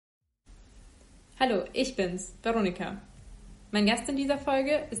Hallo, ich bin's, Veronika. Mein Gast in dieser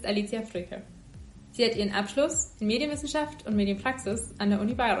Folge ist Alicia Fricke. Sie hat ihren Abschluss in Medienwissenschaft und Medienpraxis an der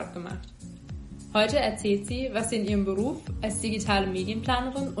Uni Bayreuth gemacht. Heute erzählt sie, was sie in ihrem Beruf als digitale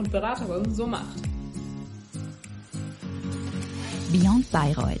Medienplanerin und Beraterin so macht. Beyond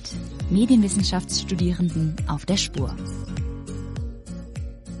Bayreuth. Medienwissenschaftsstudierenden auf der Spur.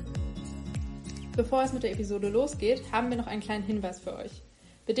 Bevor es mit der Episode losgeht, haben wir noch einen kleinen Hinweis für euch.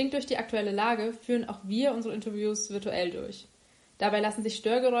 Bedingt durch die aktuelle Lage führen auch wir unsere Interviews virtuell durch. Dabei lassen sich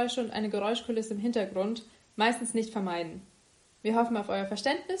Störgeräusche und eine Geräuschkulisse im Hintergrund meistens nicht vermeiden. Wir hoffen auf euer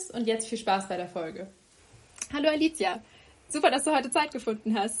Verständnis und jetzt viel Spaß bei der Folge. Hallo Alicia, super, dass du heute Zeit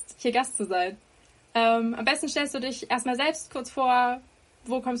gefunden hast, hier Gast zu sein. Am besten stellst du dich erstmal selbst kurz vor,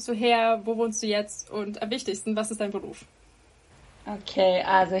 wo kommst du her, wo wohnst du jetzt und am wichtigsten, was ist dein Beruf? Okay,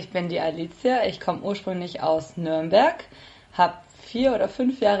 also ich bin die Alicia, ich komme ursprünglich aus Nürnberg, habe 4 oder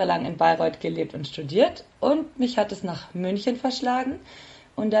 5 Jahre lang in Bayreuth gelebt und studiert und mich hat es nach München verschlagen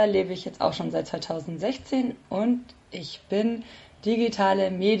und da lebe ich jetzt auch schon seit 2016 und ich bin digitale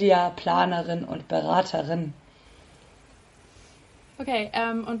Mediaplanerin und Beraterin. Okay,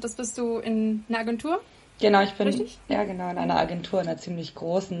 und das bist du in einer Agentur? Genau, ich bin Richtig? Ja genau in einer Agentur, einer ziemlich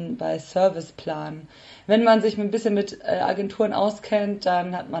großen, bei Serviceplan. Wenn man sich ein bisschen mit Agenturen auskennt,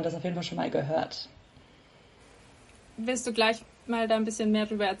 dann hat man das auf jeden Fall schon mal gehört. Willst du gleich mal da ein bisschen mehr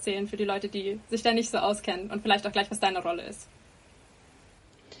drüber erzählen für die Leute, die sich da nicht so auskennen und vielleicht auch gleich, was deine Rolle ist?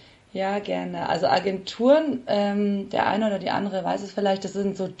 Ja, gerne. Also Agenturen, der eine oder die andere weiß es vielleicht, das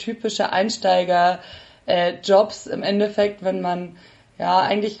sind so typische Einsteiger-Jobs im Endeffekt, wenn man, ja,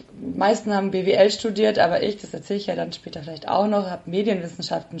 eigentlich, die meisten haben BWL studiert, aber ich, das erzähle ich ja dann später vielleicht auch noch, habe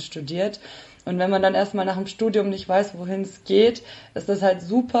Medienwissenschaften studiert. Und wenn man dann erstmal nach dem Studium nicht weiß, wohin es geht, ist das halt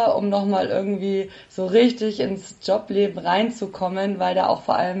super, um nochmal irgendwie so richtig ins Jobleben reinzukommen, weil da auch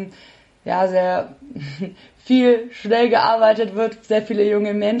vor allem ja sehr viel schnell gearbeitet wird, sehr viele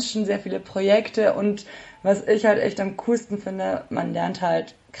junge Menschen, sehr viele Projekte und was ich halt echt am coolsten finde, man lernt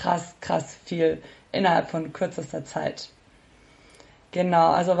halt krass viel innerhalb von kürzester Zeit. Genau,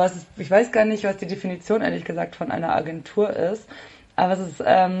 also ich weiß gar nicht, was die Definition ehrlich gesagt von einer Agentur ist, aber es ist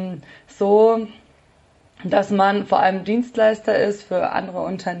so, dass man vor allem Dienstleister ist für andere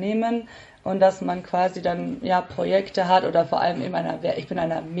Unternehmen und dass man quasi dann ja Projekte hat oder vor allem ich bin in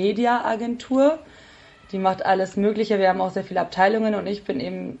einer Media-Agentur, die macht alles Mögliche, wir haben auch sehr viele Abteilungen und ich bin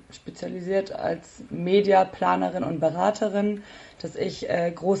eben spezialisiert als Mediaplanerin und Beraterin, dass ich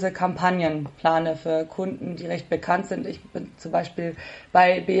große Kampagnen plane für Kunden, die recht bekannt sind. Ich bin zum Beispiel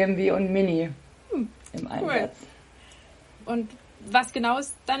bei BMW und Mini im Einsatz. Cool. Und was genau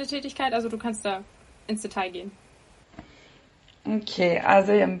ist deine Tätigkeit? Also du kannst da ins Detail gehen. Okay,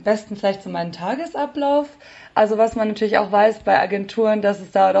 also am besten vielleicht zu meinem Tagesablauf. Also was man natürlich auch weiß bei Agenturen, dass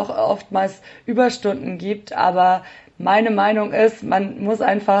es da doch oftmals Überstunden gibt, aber meine Meinung ist, man muss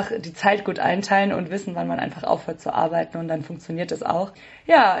einfach die Zeit gut einteilen und wissen, wann man einfach aufhört zu arbeiten und dann funktioniert es auch.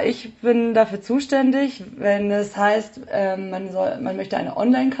 Ja, ich bin dafür zuständig, wenn es heißt, man möchte eine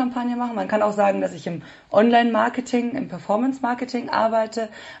Online-Kampagne machen. Man kann auch sagen, dass ich im Online-Marketing, im Performance-Marketing arbeite,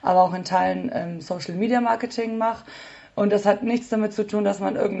 aber auch in Teilen Social-Media-Marketing mache. Und das hat nichts damit zu tun, dass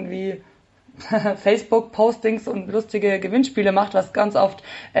man irgendwie Facebook-Postings und lustige Gewinnspiele macht, was ganz oft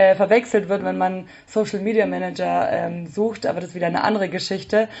verwechselt wird, wenn man Social Media Manager sucht, aber das ist wieder eine andere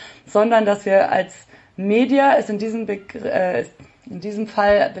Geschichte, sondern dass wir als Media, in diesem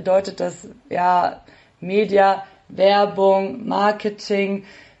Fall bedeutet das ja Media, Werbung, Marketing,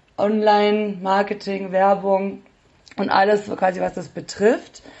 Online-Marketing, Werbung und alles quasi, was das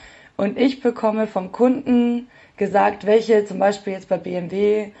betrifft. Und ich bekomme vom Kunden gesagt, welche zum Beispiel jetzt bei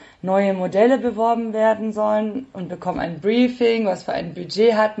BMW neue Modelle beworben werden sollen und bekomme ein Briefing, was für ein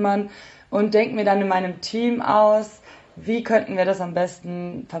Budget hat man und denke mir dann in meinem Team aus, wie könnten wir das am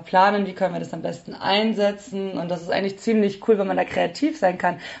besten verplanen, wie können wir das am besten einsetzen und das ist eigentlich ziemlich cool, wenn man da kreativ sein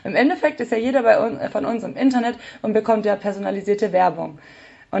kann. Im Endeffekt ist ja jeder von uns im Internet und bekommt ja personalisierte Werbung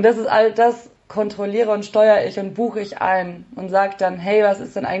und das ist all das, kontrolliere und steuere ich und buche ich ein und sage dann, hey, was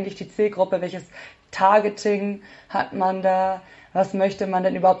ist denn eigentlich die Zielgruppe, welches Targeting hat man da, was möchte man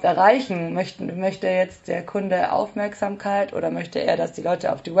denn überhaupt erreichen? Möchte jetzt der Kunde Aufmerksamkeit oder möchte er, dass die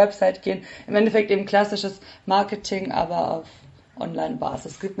Leute auf die Website gehen? Im Endeffekt eben klassisches Marketing, aber auf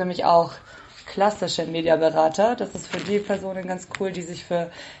Online-Basis. Es gibt nämlich auch klassische Mediaberater, das ist für die Personen ganz cool, die sich für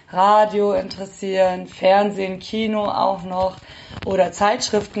Radio interessieren, Fernsehen, Kino auch noch oder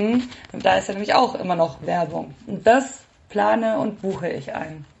Zeitschriften. Und da ist ja nämlich auch immer noch Werbung. Und das plane und buche ich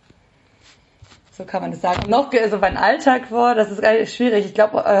ein. so kann man das sagen. Noch so mein Alltag vor, das ist schwierig. Ich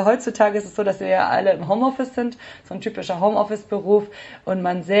glaube, heutzutage ist es so, dass wir ja alle im Homeoffice sind, so ein typischer Homeoffice-Beruf und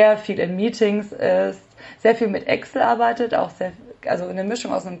man sehr viel in Meetings ist, sehr viel mit Excel arbeitet, auch also eine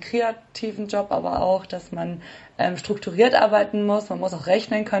Mischung aus einem kreativen Job, aber auch, dass man strukturiert arbeiten muss. Man muss auch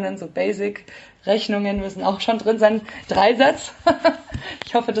rechnen können, so Basic-Rechnungen müssen auch schon drin sein. Dreisatz.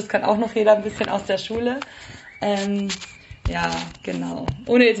 Ich hoffe, das kann auch noch jeder ein bisschen aus der Schule. Ja, genau.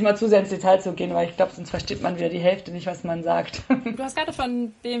 Ohne jetzt mal zu sehr ins Detail zu gehen, weil ich glaube, sonst versteht man wieder die Hälfte nicht, was man sagt. Du hast gerade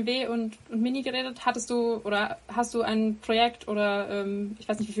von BMW und Mini geredet. Hast du ein Projekt oder ich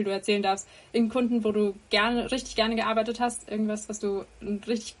weiß nicht, wie viel du erzählen darfst, irgendeinen Kunden, wo du richtig gerne gearbeitet hast? Irgendwas, was du ein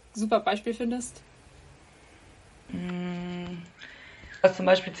richtig super Beispiel findest? Was zum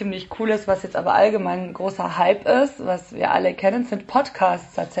Beispiel ziemlich cool ist, was jetzt aber allgemein ein großer Hype ist, was wir alle kennen, sind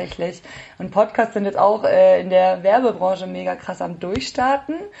Podcasts tatsächlich. Und Podcasts sind jetzt auch in der Werbebranche mega krass am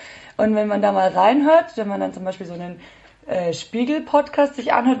Durchstarten. Und wenn man da mal reinhört, wenn man dann zum Beispiel so einen Spiegel-Podcast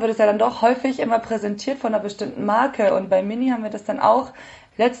sich anhört, wird es ja dann doch häufig immer präsentiert von einer bestimmten Marke. Und bei Mini haben wir das dann auch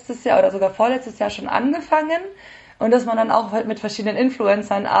letztes Jahr oder sogar vorletztes Jahr schon angefangen. Und dass man dann auch halt mit verschiedenen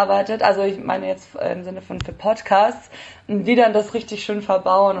Influencern arbeitet, also ich meine jetzt im Sinne von für Podcasts, und die dann das richtig schön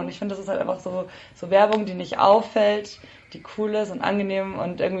verbauen. Und ich finde, das ist halt einfach so Werbung, die nicht auffällt, die cool ist und angenehm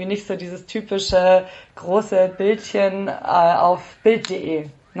und irgendwie nicht so dieses typische große Bildchen auf Bild.de.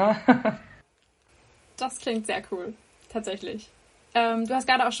 Ne? Das klingt sehr cool, tatsächlich. Du hast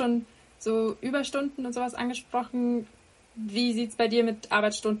gerade auch schon so Überstunden und sowas angesprochen. Wie sieht's bei dir mit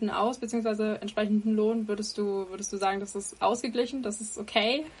Arbeitsstunden aus, beziehungsweise entsprechenden Lohn? Würdest du sagen, das ist ausgeglichen, das ist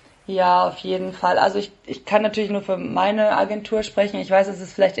okay? Ja, auf jeden Fall. Also ich kann natürlich nur für meine Agentur sprechen. Ich weiß, dass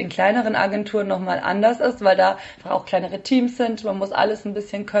es vielleicht in kleineren Agenturen nochmal anders ist, weil da einfach auch kleinere Teams sind. Man muss alles ein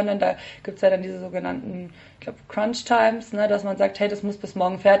bisschen können. Da gibt's ja dann diese sogenannten, ich glaube, Crunch Times, ne, dass man sagt, hey, das muss bis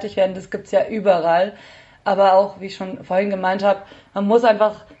morgen fertig werden. Das gibt's ja überall. Aber auch, wie ich schon vorhin gemeint habe, man muss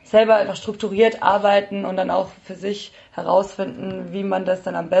einfach selber einfach strukturiert arbeiten und dann auch für sich herausfinden, wie man das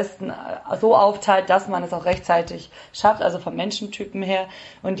dann am besten so aufteilt, dass man es auch rechtzeitig schafft, also vom Menschentypen her.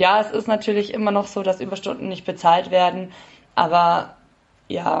 Und ja, es ist natürlich immer noch so, dass Überstunden nicht bezahlt werden, aber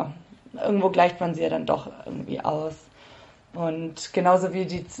ja, irgendwo gleicht man sie ja dann doch irgendwie aus. Und genauso wie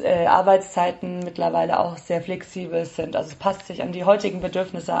die Arbeitszeiten mittlerweile auch sehr flexibel sind. Also es passt sich an die heutigen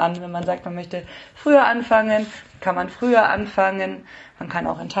Bedürfnisse an. Wenn man sagt, man möchte früher anfangen, kann man früher anfangen. Man kann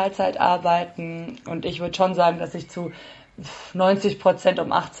auch in Teilzeit arbeiten. Und ich würde schon sagen, dass ich zu 90%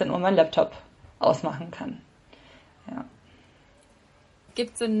 um 18 Uhr meinen Laptop ausmachen kann. Ja.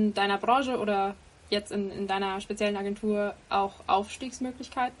 Gibt es in deiner Branche oder jetzt in deiner speziellen Agentur auch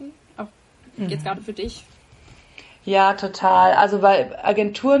Aufstiegsmöglichkeiten? Auch jetzt gerade für dich? Ja, total. Also bei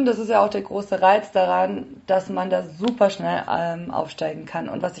Agenturen, das ist ja auch der große Reiz daran, dass man da super schnell aufsteigen kann.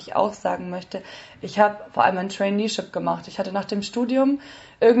 Und was ich auch sagen möchte, ich habe vor allem ein Traineeship gemacht. Ich hatte nach dem Studium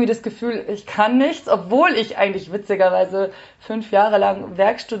irgendwie das Gefühl, ich kann nichts, obwohl ich eigentlich witzigerweise 5 Jahre lang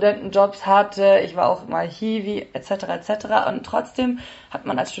Werkstudentenjobs hatte. Ich war auch mal Hiwi etc. etc. Und trotzdem hat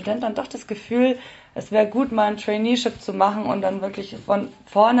man als Student dann doch das Gefühl, es wäre gut, mal ein Traineeship zu machen und dann wirklich von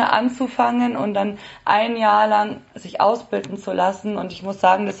vorne anzufangen und dann 1 Jahr lang sich ausbilden zu lassen. Und ich muss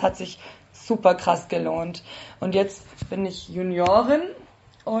sagen, das hat sich super krass gelohnt. Und jetzt bin ich Juniorin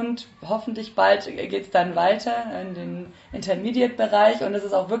und hoffentlich bald geht's dann weiter in den Intermediate-Bereich. Und es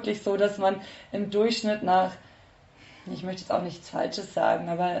ist auch wirklich so, dass man im Durchschnitt ich möchte jetzt auch nichts Falsches sagen,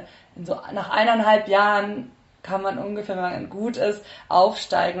 aber nach 1,5 Jahren kann man ungefähr, wenn man gut ist,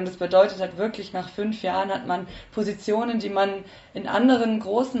 aufsteigen. Und das bedeutet halt wirklich, nach 5 Jahren hat man Positionen, die man in anderen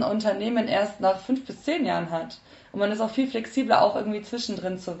großen Unternehmen erst nach 5 bis 10 Jahren hat. Und man ist auch viel flexibler, auch irgendwie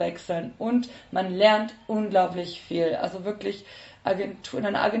zwischendrin zu wechseln. Und man lernt unglaublich viel. Also wirklich in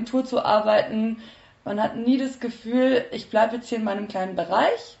einer Agentur zu arbeiten, man hat nie das Gefühl, ich bleibe jetzt hier in meinem kleinen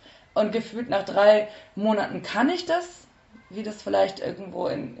Bereich und gefühlt nach 3 Monaten kann ich das, wie das vielleicht irgendwo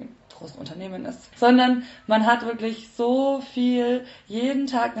in großen Unternehmen ist, sondern man hat wirklich so viel, jeden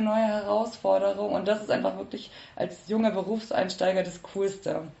Tag eine neue Herausforderung und das ist einfach wirklich als junger Berufseinsteiger das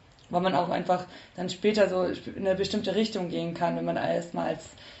Coolste, weil man auch einfach dann später so in eine bestimmte Richtung gehen kann, wenn man erstmal als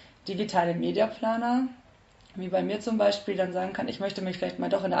digitale Mediaplaner, wie bei mir zum Beispiel, dann sagen kann, ich möchte mich vielleicht mal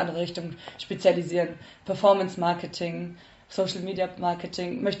doch in eine andere Richtung spezialisieren, Performance Marketing, Social Media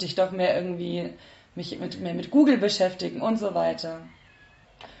Marketing, möchte ich doch mehr irgendwie mich mehr mit Google beschäftigen und so weiter.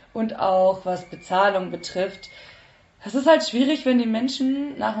 Und auch was Bezahlung betrifft, es ist halt schwierig, wenn die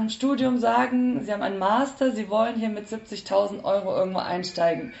Menschen nach dem Studium sagen, sie haben einen Master, sie wollen hier mit 70.000 Euro irgendwo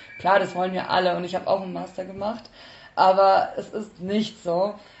einsteigen. Klar, das wollen wir alle und ich habe auch einen Master gemacht, aber es ist nicht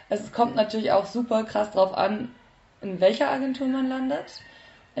so. Es kommt natürlich auch super krass drauf an, in welcher Agentur man landet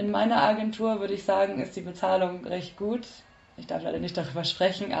In meiner Agentur würde ich sagen, ist die Bezahlung recht gut. Ich darf leider nicht darüber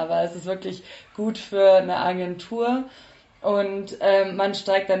sprechen, aber es ist wirklich gut für eine Agentur. Und man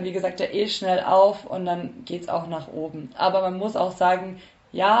steigt dann, wie gesagt, ja schnell auf und dann geht's auch nach oben. Aber man muss auch sagen,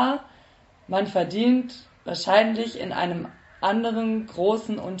 ja, man verdient wahrscheinlich in einem anderen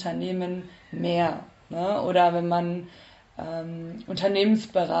großen Unternehmen mehr. Ne? Oder wenn man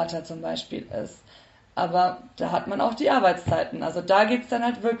Unternehmensberater zum Beispiel ist. Aber da hat man auch die Arbeitszeiten. Also da geht's dann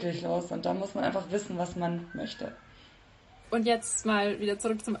halt wirklich los und da muss man einfach wissen, was man möchte. Und jetzt mal wieder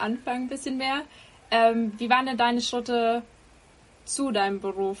zurück zum Anfang ein bisschen mehr. Wie waren denn deine Schritte zu deinem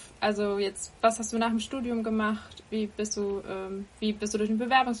Beruf? Also jetzt, was hast du nach dem Studium gemacht? Wie bist du durch den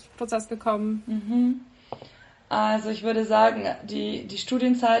Bewerbungsprozess gekommen? Also ich würde sagen, die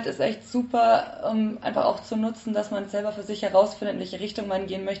Studienzeit ist echt super, um einfach auch zu nutzen, dass man selber für sich herausfindet, in welche Richtung man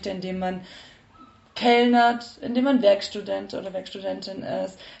gehen möchte, indem man kellnert, indem man Werkstudent oder Werkstudentin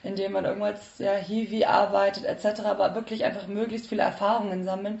ist, indem man irgendwas Hiwi arbeitet etc., aber wirklich einfach möglichst viele Erfahrungen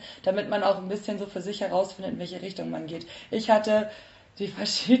sammeln, damit man auch ein bisschen so für sich herausfindet, in welche Richtung man geht. Ich hatte die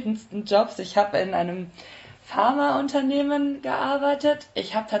verschiedensten Jobs. Ich habe in einem Pharmaunternehmen gearbeitet.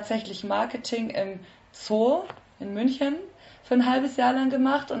 Ich habe tatsächlich Marketing im Zoo in München für ein halbes Jahr lang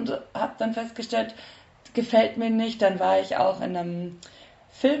gemacht und habe dann festgestellt, gefällt mir nicht. Dann war ich auch in einem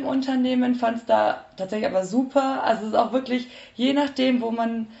Filmunternehmen, fand es da tatsächlich aber super. Also es ist auch wirklich, je nachdem,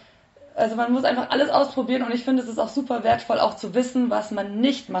 also man muss einfach alles ausprobieren und ich finde, es ist auch super wertvoll, auch zu wissen, was man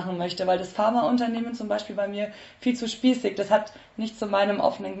nicht machen möchte, weil das Pharmaunternehmen zum Beispiel bei mir viel zu spießig, das hat nicht zu meinem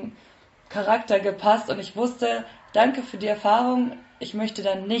offenen Charakter gepasst und ich wusste, danke für die Erfahrung, ich möchte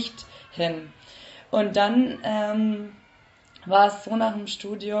da nicht hin. Und dann war es so nach dem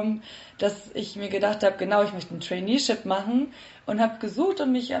Studium, dass ich mir gedacht habe, genau, ich möchte ein Traineeship machen und habe gesucht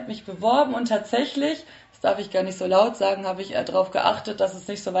und habe mich beworben und tatsächlich, das darf ich gar nicht so laut sagen, habe ich darauf geachtet, dass es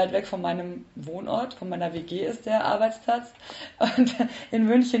nicht so weit weg von meinem Wohnort, von meiner WG ist, der Arbeitsplatz. Und in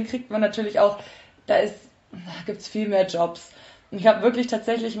München kriegt man natürlich auch, gibt's viel mehr Jobs. Und ich habe wirklich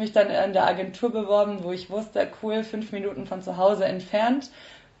tatsächlich mich dann in der Agentur beworben, wo ich wusste, cool, 5 Minuten von zu Hause entfernt.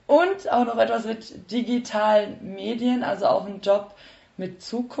 Und auch noch etwas mit digitalen Medien, also auch ein Job mit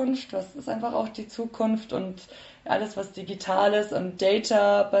Zukunft. Was ist einfach auch die Zukunft und alles, was digital ist und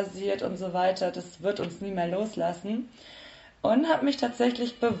Data-basiert und so weiter, das wird uns nie mehr loslassen. Und habe mich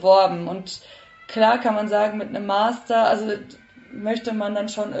tatsächlich beworben. Und klar kann man sagen, mit einem Master, also möchte man dann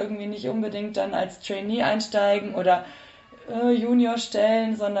schon irgendwie nicht unbedingt dann als Trainee einsteigen oder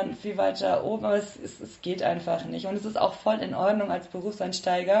Juniorstellen, sondern viel weiter oben, aber es geht einfach nicht. Und es ist auch voll in Ordnung, als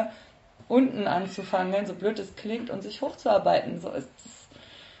Berufseinsteiger unten anzufangen, so blöd es klingt, und sich hochzuarbeiten. So ist es.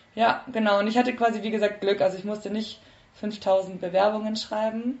 Ja, genau. Und ich hatte quasi, wie gesagt, Glück. Also ich musste nicht 5000 Bewerbungen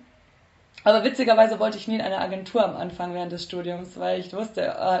schreiben. Aber witzigerweise wollte ich nie in einer Agentur am Anfang während des Studiums, weil ich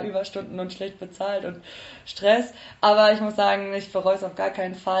wusste, Überstunden und schlecht bezahlt und Stress. Aber ich muss sagen, ich bereue es auf gar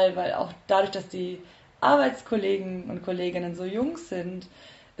keinen Fall, weil auch dadurch, dass die Arbeitskollegen und Kolleginnen so jung sind,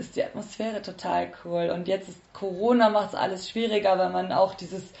 ist die Atmosphäre total cool. Und jetzt ist Corona, macht es alles schwieriger, weil man auch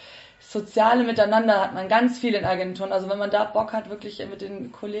dieses soziale Miteinander hat man ganz viel in Agenturen. Also wenn man da Bock hat, wirklich mit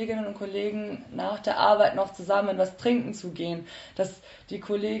den Kolleginnen und Kollegen nach der Arbeit noch zusammen was trinken zu gehen, dass die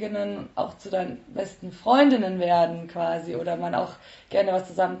Kolleginnen auch zu deinen besten Freundinnen werden quasi oder man auch gerne was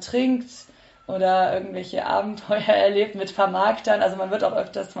zusammen trinkt oder irgendwelche Abenteuer erlebt mit Vermarktern. Also man wird auch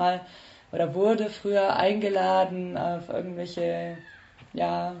öfters mal oder wurde früher eingeladen auf irgendwelche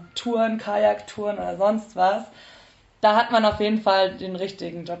Touren, Kajaktouren oder sonst was. Da hat man auf jeden Fall den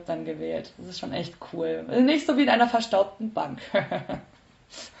richtigen Job dann gewählt. Das ist schon echt cool. Nicht so wie in einer verstaubten Bank.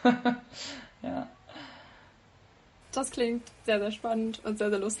 Ja. Das klingt sehr, sehr spannend und sehr,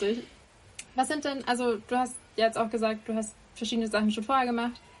 sehr lustig. Was sind denn, also du hast jetzt auch gesagt, du hast verschiedene Sachen schon vorher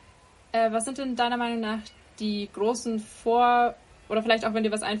gemacht. Was sind denn deiner Meinung nach die großen oder vielleicht auch, wenn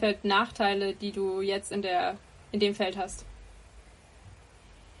dir was einfällt, Nachteile, die du jetzt in dem Feld hast?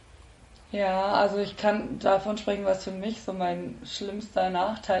 Ja, also ich kann davon sprechen, was für mich so mein schlimmster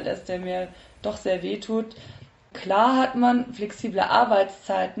Nachteil ist, der mir doch sehr weh tut. Klar hat man flexible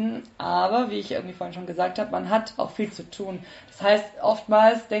Arbeitszeiten, aber wie ich irgendwie vorhin schon gesagt habe, man hat auch viel zu tun. Das heißt,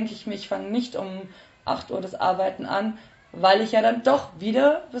 oftmals denke ich mir, ich fange nicht um 8 Uhr das Arbeiten an, weil ich ja dann doch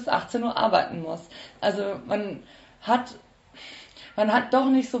wieder bis 18 Uhr arbeiten muss. Also man hat doch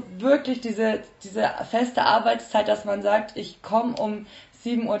nicht so wirklich diese feste Arbeitszeit, dass man sagt, ich komme um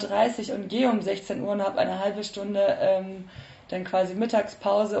 7.30 Uhr und gehe um 16 Uhr und habe eine halbe Stunde dann quasi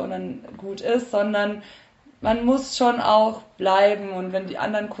Mittagspause und dann gut ist, sondern man muss schon auch bleiben und wenn die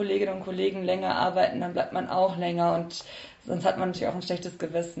anderen Kolleginnen und Kollegen länger arbeiten, dann bleibt man auch länger und sonst hat man natürlich auch ein schlechtes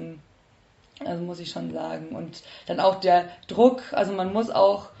Gewissen. Also muss ich schon sagen. Und dann auch der Druck, also man muss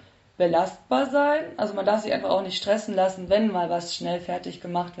auch belastbar sein. Also man darf sich einfach auch nicht stressen lassen, wenn mal was schnell fertig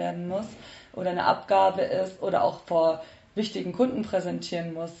gemacht werden muss oder eine Abgabe ist oder auch vor wichtigen Kunden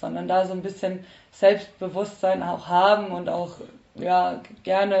präsentieren muss, sondern da so ein bisschen Selbstbewusstsein auch haben und auch ja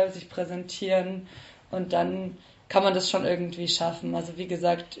gerne sich präsentieren und dann kann man das schon irgendwie schaffen. Also wie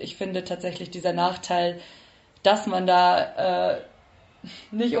gesagt, ich finde tatsächlich dieser Nachteil, dass man da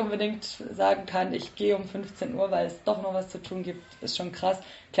nicht unbedingt sagen kann, ich gehe um 15 Uhr, weil es doch noch was zu tun gibt, ist schon krass.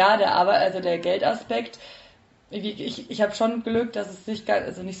 Klar, der Geldaspekt, ich habe schon Glück, dass es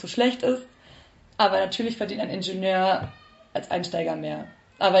nicht so schlecht ist, aber natürlich verdient ein Ingenieur als Einsteiger mehr.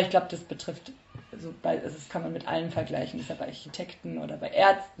 Aber ich glaube, das betrifft, das kann man mit allen vergleichen, das ist ja bei Architekten oder bei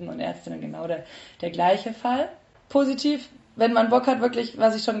Ärzten und Ärztinnen genau der gleiche Fall. Positiv, wenn man Bock hat, wirklich,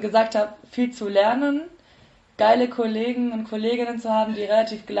 was ich schon gesagt habe, viel zu lernen, geile Kollegen und Kolleginnen zu haben, die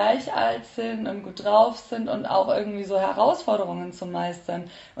relativ gleich alt sind und gut drauf sind und auch irgendwie so Herausforderungen zu meistern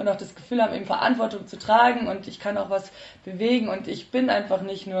und auch das Gefühl haben, eben Verantwortung zu tragen und ich kann auch was bewegen und ich bin einfach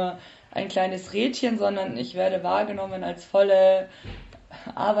nicht nur ein kleines Rädchen, sondern ich werde wahrgenommen als volle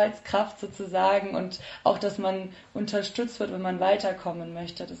Arbeitskraft sozusagen und auch, dass man unterstützt wird, wenn man weiterkommen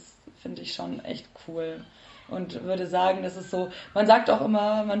möchte, das finde ich schon echt cool und würde sagen, das ist so, man sagt auch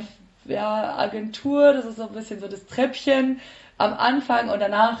immer, Agentur, das ist so ein bisschen so das Treppchen am Anfang und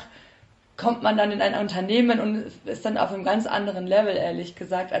danach kommt man dann in ein Unternehmen und ist dann auf einem ganz anderen Level, ehrlich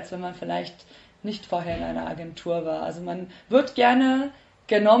gesagt, als wenn man vielleicht nicht vorher in einer Agentur war. Also man wird gerne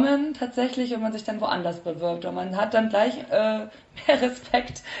genommen tatsächlich, wenn man sich dann woanders bewirbt und man hat dann gleich mehr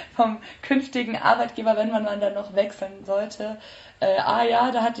Respekt vom künftigen Arbeitgeber, wenn man dann noch wechseln sollte.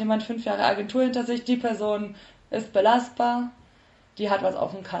 Da hat jemand 5 Jahre Agentur hinter sich, die Person ist belastbar, die hat was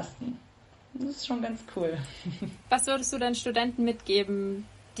auf dem Kasten. Das ist schon ganz cool. Was würdest du denn Studenten mitgeben,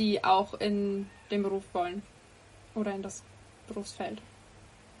 die auch in den Beruf wollen oder in das Berufsfeld?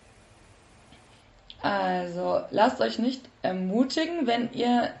 Also lasst euch nicht ermutigen, wenn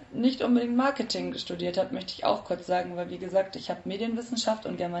ihr nicht unbedingt Marketing studiert habt, möchte ich auch kurz sagen, weil wie gesagt, ich habe Medienwissenschaft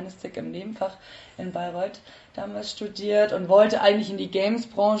und Germanistik im Nebenfach in Bayreuth damals studiert und wollte eigentlich in die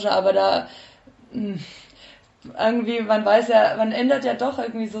Games-Branche, aber da irgendwie, man ändert ja doch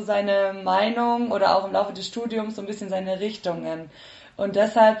irgendwie so seine Meinung oder auch im Laufe des Studiums so ein bisschen seine Richtungen. Und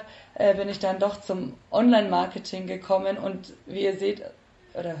deshalb bin ich dann doch zum Online-Marketing gekommen und wie ihr seht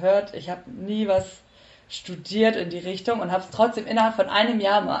oder hört, ich habe nie was studiert in die Richtung und habe es trotzdem innerhalb von einem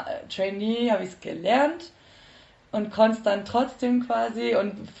Jahr Trainee habe ich es gelernt und konnte es dann trotzdem quasi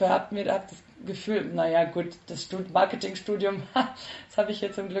und habe das Gefühl, naja gut, das Marketingstudium, das habe ich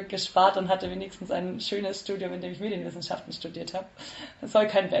hier zum Glück gespart und hatte wenigstens ein schönes Studium, in dem ich Medienwissenschaften studiert habe. Das soll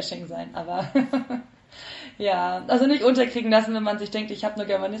kein Bashing sein, aber ja, also nicht unterkriegen lassen, wenn man sich denkt, ich habe nur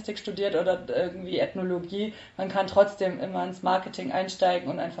Germanistik studiert oder irgendwie Ethnologie. Man kann trotzdem immer ins Marketing einsteigen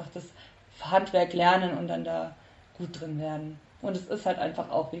und einfach das Handwerk lernen und dann da gut drin werden. Und es ist halt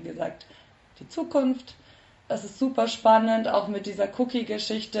einfach auch, wie gesagt, die Zukunft. Es ist super spannend, auch mit dieser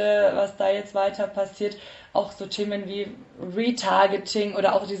Cookie-Geschichte, was da jetzt weiter passiert. Auch so Themen wie Retargeting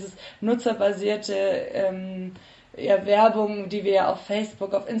oder auch dieses nutzerbasierte Werbung, die wir ja auf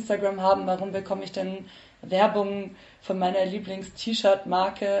Facebook, auf Instagram haben. Warum bekomme ich denn Werbung von meiner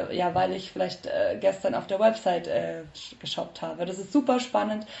Lieblings-T-Shirt-Marke? Ja, weil ich vielleicht gestern auf der Website geshoppt habe. Das ist super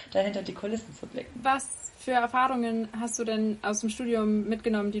spannend, dahinter die Kulissen zu blicken. Was für Erfahrungen hast du denn aus dem Studium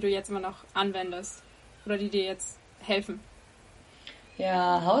mitgenommen, die du jetzt immer noch anwendest? Oder die dir jetzt helfen?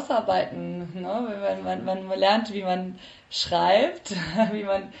 Ja, Hausarbeiten, ne? Man lernt, wie man schreibt, wie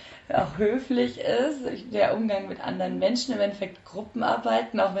man auch höflich ist, der Umgang mit anderen Menschen, im Endeffekt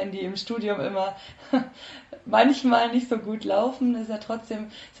Gruppenarbeiten, auch wenn die im Studium immer manchmal nicht so gut laufen, ist ja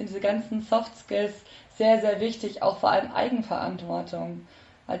trotzdem, sind diese ganzen Soft Skills sehr, sehr wichtig, auch vor allem Eigenverantwortung.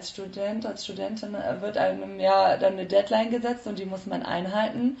 Als Student, als Studentin wird einem ja dann eine Deadline gesetzt und die muss man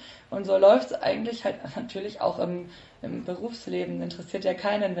einhalten. Und so läuft es eigentlich halt natürlich auch im Berufsleben. Interessiert ja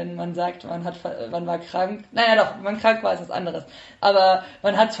keinen, wenn man sagt, man war krank. Naja doch, wenn man krank war, ist was anderes. Aber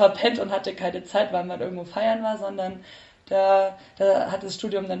man hat es verpennt und hatte keine Zeit, weil man irgendwo feiern war, sondern da hat das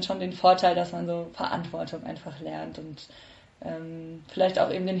Studium dann schon den Vorteil, dass man so Verantwortung einfach lernt und vielleicht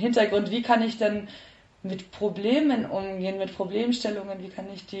auch eben den Hintergrund, wie kann ich denn mit Problemen umgehen, mit Problemstellungen, wie kann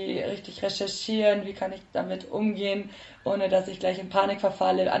ich die richtig recherchieren, wie kann ich damit umgehen, ohne dass ich gleich in Panik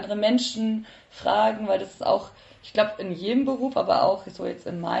verfalle, andere Menschen fragen, weil das ist auch, ich glaube, in jedem Beruf, aber auch so jetzt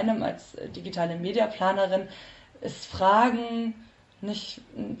in meinem als digitale Mediaplanerin, ist Fragen nicht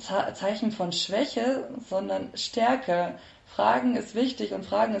ein Zeichen von Schwäche, sondern Stärke. Fragen ist wichtig und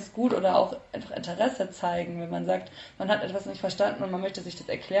Fragen ist gut oder auch einfach Interesse zeigen, wenn man sagt, man hat etwas nicht verstanden und man möchte sich das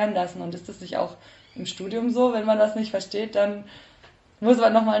erklären lassen. Und ist das nicht auch im Studium so? Wenn man was nicht versteht, dann muss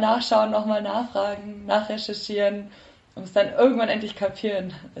man nochmal nachschauen, nochmal nachfragen, nachrecherchieren, um es dann irgendwann endlich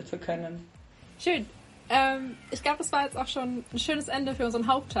kapieren zu können. Schön. Ich glaube, das war jetzt auch schon ein schönes Ende für unseren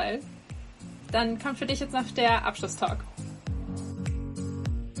Hauptteil. Dann kommt für dich jetzt noch der Abschlusstalk.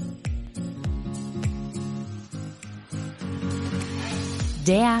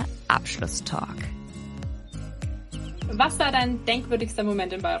 Der Abschlusstalk. Was war dein denkwürdigster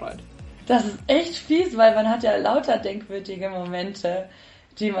Moment in Bayreuth? Das ist echt fies, weil man hat ja lauter denkwürdige Momente,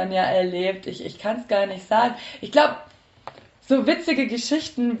 die man ja erlebt. Ich kann es gar nicht sagen. Ich glaube, so witzige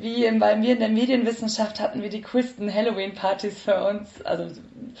Geschichten wie bei mir in der Medienwissenschaft hatten wir die coolsten Halloween-Partys für uns. Also,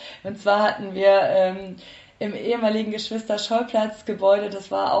 und zwar hatten wir im ehemaligen Geschwister-Scholl-Platz-Gebäude, das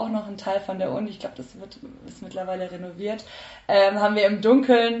war auch noch ein Teil von der Uni, ich glaube, das ist mittlerweile renoviert, haben wir im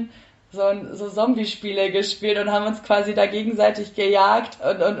Dunkeln so Zombie-Spiele gespielt und haben uns quasi da gegenseitig gejagt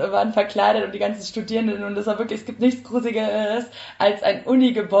und waren verkleidet und die ganzen Studierenden, und das war wirklich, es gibt nichts Gruseligeres als ein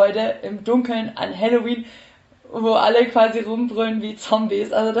Uni-Gebäude im Dunkeln an Halloween, wo alle quasi rumbrüllen wie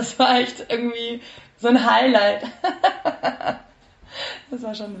Zombies. Also das war echt irgendwie so ein Highlight. Das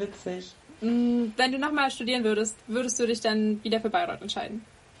war schon witzig. Wenn du nochmal studieren würdest du dich dann wieder für Bayreuth entscheiden?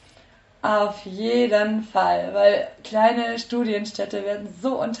 Auf jeden Fall, weil kleine Studienstädte werden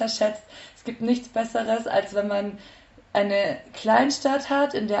so unterschätzt. Es gibt nichts Besseres, als wenn man eine Kleinstadt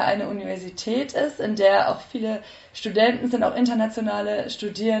hat, in der eine Universität ist, in der auch viele Studenten sind, auch internationale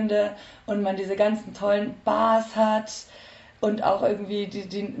Studierende, und man diese ganzen tollen Bars hat und auch irgendwie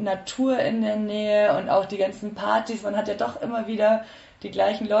die Natur in der Nähe und auch die ganzen Partys. Man hat ja doch immer wieder die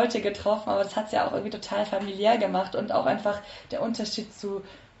gleichen Leute getroffen, aber das hat es ja auch irgendwie total familiär gemacht, und auch einfach der Unterschied zu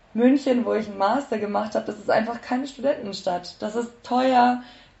München, wo ich einen Master gemacht habe, das ist einfach keine Studentenstadt. Das ist teuer,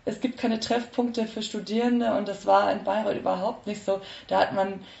 es gibt keine Treffpunkte für Studierende, und das war in Bayreuth überhaupt nicht so. Da hat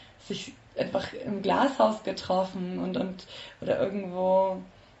man sich einfach im Glashaus getroffen und oder irgendwo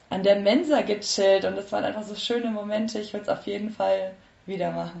an der Mensa gechillt, und das waren einfach so schöne Momente. Ich würde es auf jeden Fall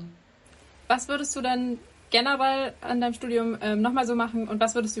wieder machen. Was würdest du dann generell an deinem Studium nochmal so machen, und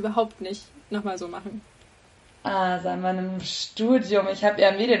was würdest du überhaupt nicht nochmal so machen? Also an meinem Studium, ich habe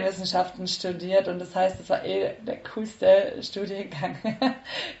ja Medienwissenschaften studiert, und das heißt, es war der coolste Studiengang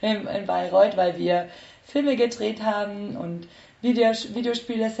in Bayreuth, weil wir Filme gedreht haben und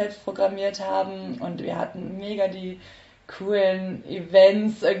Videospiele selbst programmiert haben, und wir hatten mega die coolen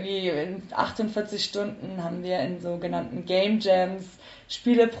Events. Irgendwie in 48 Stunden haben wir in sogenannten Game Jams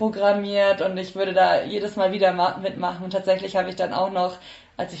Spiele programmiert, und ich würde da jedes Mal wieder mitmachen. Und tatsächlich habe ich dann auch noch,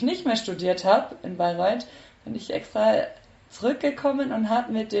 als ich nicht mehr studiert habe in Bayreuth, bin ich extra zurückgekommen und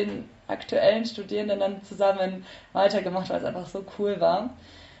habe mit den aktuellen Studierenden dann zusammen weitergemacht, weil es einfach so cool war.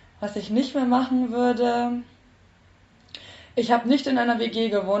 Was ich nicht mehr machen würde, ich habe nicht in einer WG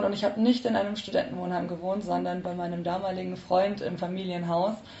gewohnt und ich habe nicht in einem Studentenwohnheim gewohnt, sondern bei meinem damaligen Freund im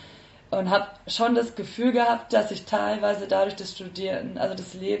Familienhaus, und habe schon das Gefühl gehabt, dass ich teilweise dadurch das Studieren, also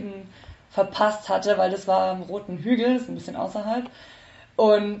das Leben verpasst hatte, weil das war am Roten Hügel, das ist ein bisschen außerhalb,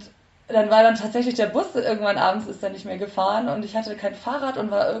 und dann war dann tatsächlich der Bus, irgendwann abends ist er nicht mehr gefahren, und ich hatte kein Fahrrad und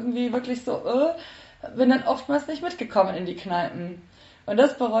war irgendwie wirklich so, bin dann oftmals nicht mitgekommen in die Kneipen. Und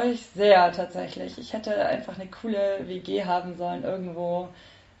das bereue ich sehr tatsächlich. Ich hätte einfach eine coole WG haben sollen, irgendwo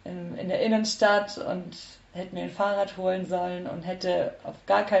in der Innenstadt, und hätte mir ein Fahrrad holen sollen und hätte auf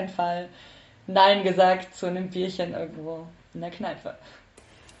gar keinen Fall Nein gesagt zu einem Bierchen irgendwo in der Kneipe.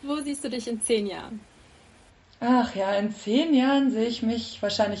 Wo siehst du dich in 10 Jahren? Ach ja, in 10 Jahren sehe ich mich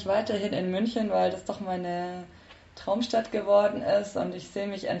wahrscheinlich weiterhin in München, weil das doch meine Traumstadt geworden ist, und ich sehe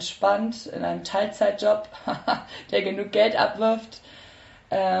mich entspannt in einem Teilzeitjob, der genug Geld abwirft,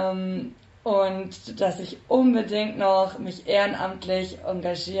 und dass ich unbedingt noch mich ehrenamtlich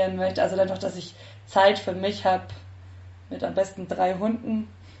engagieren möchte, also einfach, dass ich Zeit für mich habe, mit am besten 3 Hunden,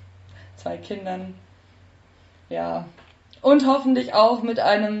 2 Kindern, ja, und hoffentlich auch mit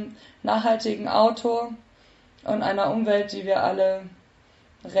einem nachhaltigen Auto und einer Umwelt, die wir alle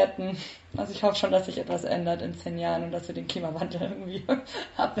retten. Also ich hoffe schon, dass sich etwas ändert in 10 Jahren und dass wir den Klimawandel irgendwie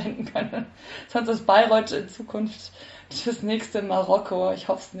abwenden können. Sonst ist Bayreuth in Zukunft das nächste Marokko. Ich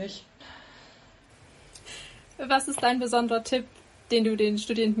hoffe es nicht. Was ist dein besonderer Tipp, den du den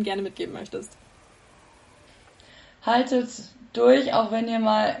Studierenden gerne mitgeben möchtest? Haltet durch, auch wenn ihr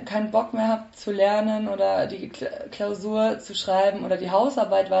mal keinen Bock mehr habt zu lernen oder die Klausur zu schreiben oder die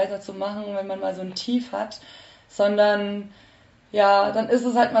Hausarbeit weiterzumachen, wenn man mal so ein Tief hat, sondern ja, dann ist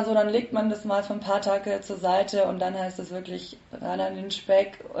es halt mal so, dann legt man das mal für ein paar Tage zur Seite, und dann heißt es wirklich ran an den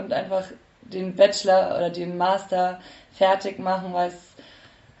Speck und einfach den Bachelor oder den Master fertig machen, weil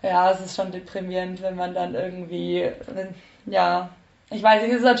es ist schon deprimierend, wenn man dann irgendwie, ich weiß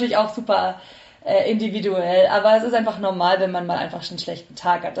nicht, es ist natürlich auch super individuell, aber es ist einfach normal, wenn man mal einfach schon einen schlechten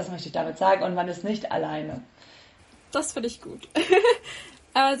Tag hat, das möchte ich damit sagen, und man ist nicht alleine. Das finde ich gut.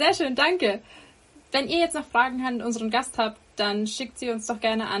 Sehr schön, danke. Wenn ihr jetzt noch Fragen an unseren Gast habt, dann schickt sie uns doch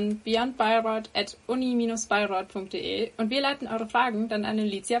gerne an beyondbayreuth@uni-bayreuth.de und wir leiten eure Fragen dann an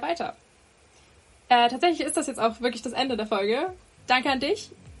Alicia weiter. Tatsächlich ist das jetzt auch wirklich das Ende der Folge. Danke an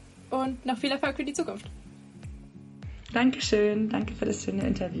dich und noch viel Erfolg für die Zukunft. Dankeschön, danke für das schöne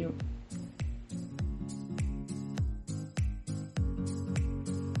Interview.